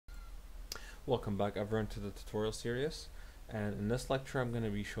Welcome back everyone to the tutorial series, and in this lecture I'm going to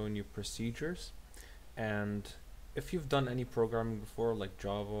be showing you procedures. And if you've done any programming before like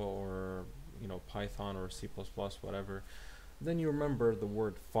Java or Python or C++, whatever, then you remember the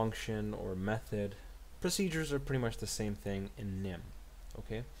word function or method. Procedures are pretty much the same thing in NIM.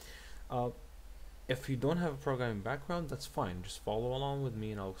 Okay, uh, if you don't have a programming background, that's fine, just follow along with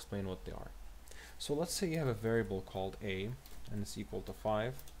me and I'll explain what they are. So let's say you have a variable called a and it's equal to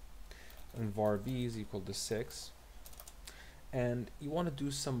 5, and var b is equal to 6, and you want to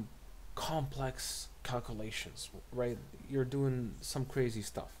do some complex calculations, right? You're doing some crazy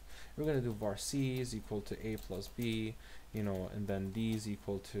stuff. You're going to do var c is equal to a plus b, and then d is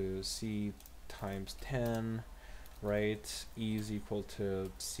equal to c times 10, right? E is equal to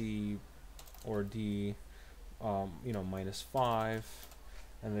c or d, minus 5,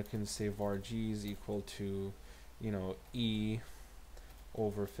 and I can say var g is equal to, e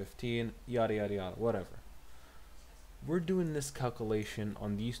over 15, yada yada yada, whatever. We're doing this calculation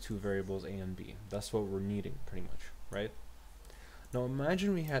on these two variables a and b. That's what we're needing pretty much, right? Now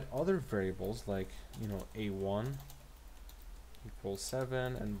imagine we had other variables like a1 equals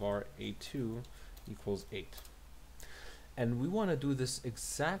 7 and var a2 equals 8. And we want to do this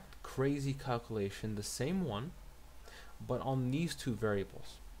exact crazy calculation, the same one, but on these two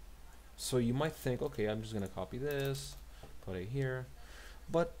variables. So you might think, okay, I'm just going to copy this, put it here.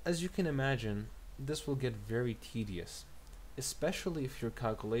 But as you can imagine, this will get very tedious, especially if your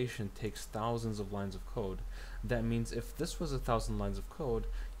calculation takes thousands of lines of code. That means if this was 1,000 lines of code,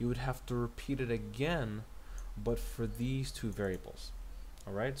 you would have to repeat it again, but for these two variables.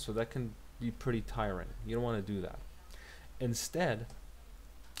 Alright, so that can be pretty tiring. You don't want to do that. Instead,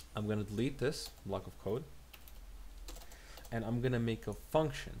 I'm going to delete this block of code, and I'm going to make a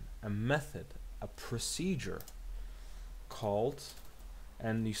function, a method, a procedure called,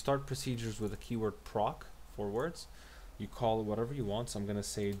 and you start procedures with the keyword proc, 4 words. You call it whatever you want. So I'm going to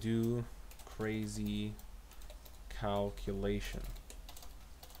say do crazy calculation.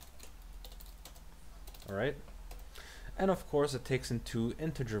 Alright? And of course it takes in 2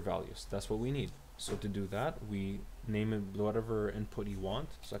 integer values. That's what we need. So to do that, we name it whatever input you want.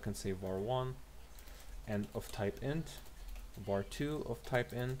 So I can say var1 and of type int, var2 of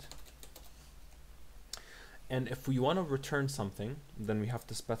type int. And if we want to return something, then we have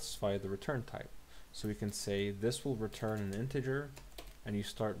to specify the return type. So we can say this will return an integer, and you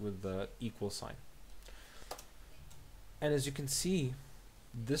start with the equal sign. And as you can see,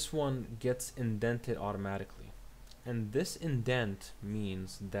 this one gets indented automatically. And this indent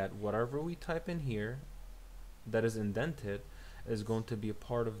means that whatever we type in here that is indented is going to be a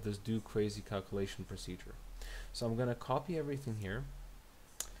part of this do crazy calculation procedure. So I'm going to copy everything here,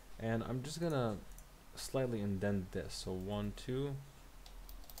 and I'm just going to slightly indent this. So 1 2,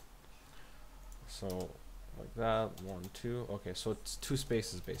 so like that, 1 2. Okay, so it's 2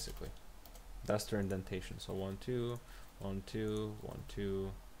 spaces basically. That's their indentation. So 1 2 1 2 1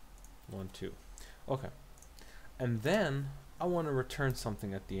 2 1 2. Okay, and then I want to return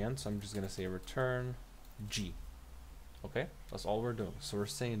something at the end, so I'm just gonna say return g. Okay, that's all we're doing. So we're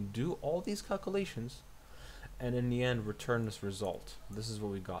saying do all these calculations, and in the end return this result. This is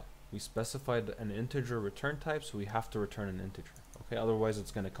what we got. We specified an integer return type, so we have to return an integer. Okay, otherwise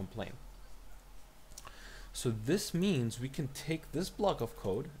it's going to complain. So this means we can take this block of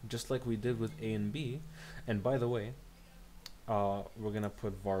code, just like we did with a and b, and by the way, we're going to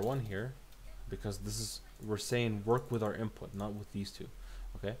put var1 here, because this is, we're saying work with our input, not with these two.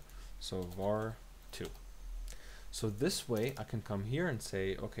 Okay, so var2. So this way I can come here and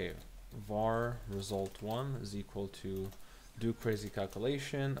say, okay, var result1 is equal to do crazy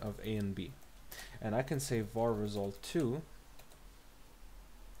calculation of a and b, and I can say var result2.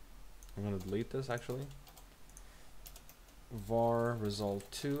 I'm going to delete this actually. Var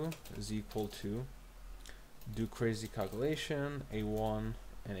result2 is equal to do crazy calculation a1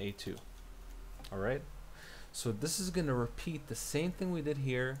 and a2. Alright, so this is going to repeat the same thing we did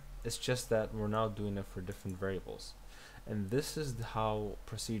here. It's just that we're now doing it for different variables. And this is how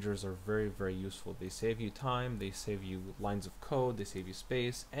procedures are very, very useful. They save you time, they save you lines of code, they save you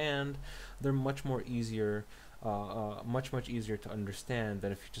space, and they're much easier to understand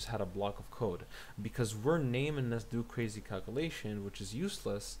than if you just had a block of code. Because we're naming this do crazy calculation, which is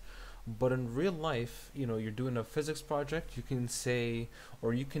useless, but in real life, you're doing a physics project, you can say,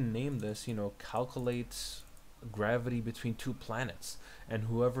 or you can name this, calculate gravity between 2 planets, and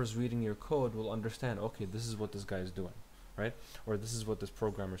whoever's reading your code will understand, okay, this is what this guy is doing, right? Or this is what this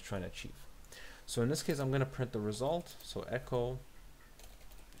programmer is trying to achieve. So in this case, I'm going to print the result. So echo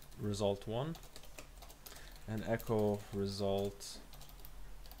result1 and echo result,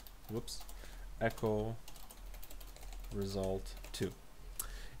 echo result 2.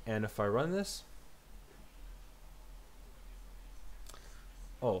 And if I run this,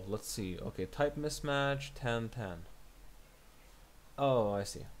 oh, let's see. Okay, type mismatch 10 10. Oh, I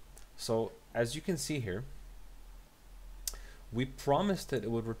see. So as you can see here, we promised that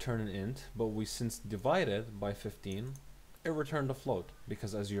it would return an int, but we since divided by 15, it returned a float,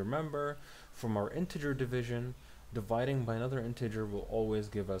 because as you remember from our integer division, dividing by another integer will always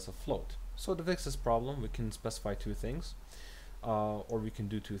give us a float. So to fix this problem, we can specify two things, or we can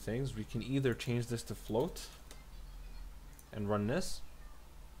do two things. We can either change this to float and run this,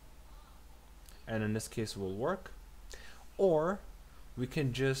 and in this case it will work, or we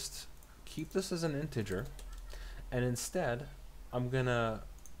can just keep this as an integer, and instead I'm gonna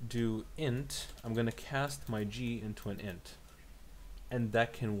do int, I'm gonna cast my g into an int, and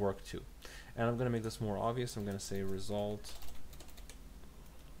that can work too. And I'm gonna make this more obvious. I'm gonna say result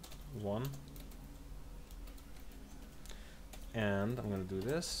 1, and I'm gonna do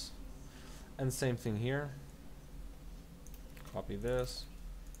this, and same thing here, copy this,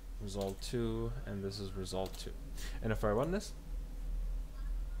 result 2, and this is result 2. And if I run this,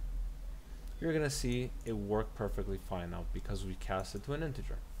 you're gonna see it worked perfectly fine now because we cast it to an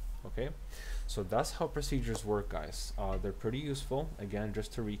integer. Okay, so that's how procedures work, guys. They're pretty useful. Again,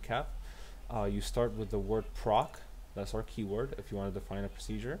 just to recap, you start with the word proc, that's our keyword if you want to define a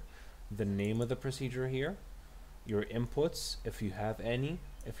procedure, the name of the procedure here, your inputs if you have any.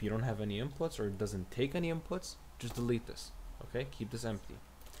 If you don't have any inputs or it doesn't take any inputs, just delete this. Okay, keep this empty.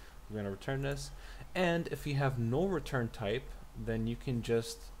 We're going to return this, and if you have no return type, then you can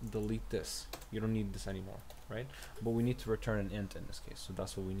just delete this. You don't need this anymore, right? But we need to return an int in this case, so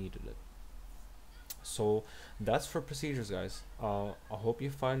that's what we needed it. So that's for procedures, guys. I hope you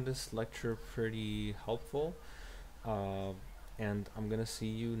find this lecture pretty helpful, and I'm gonna see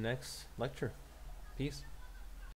you next lecture. Peace.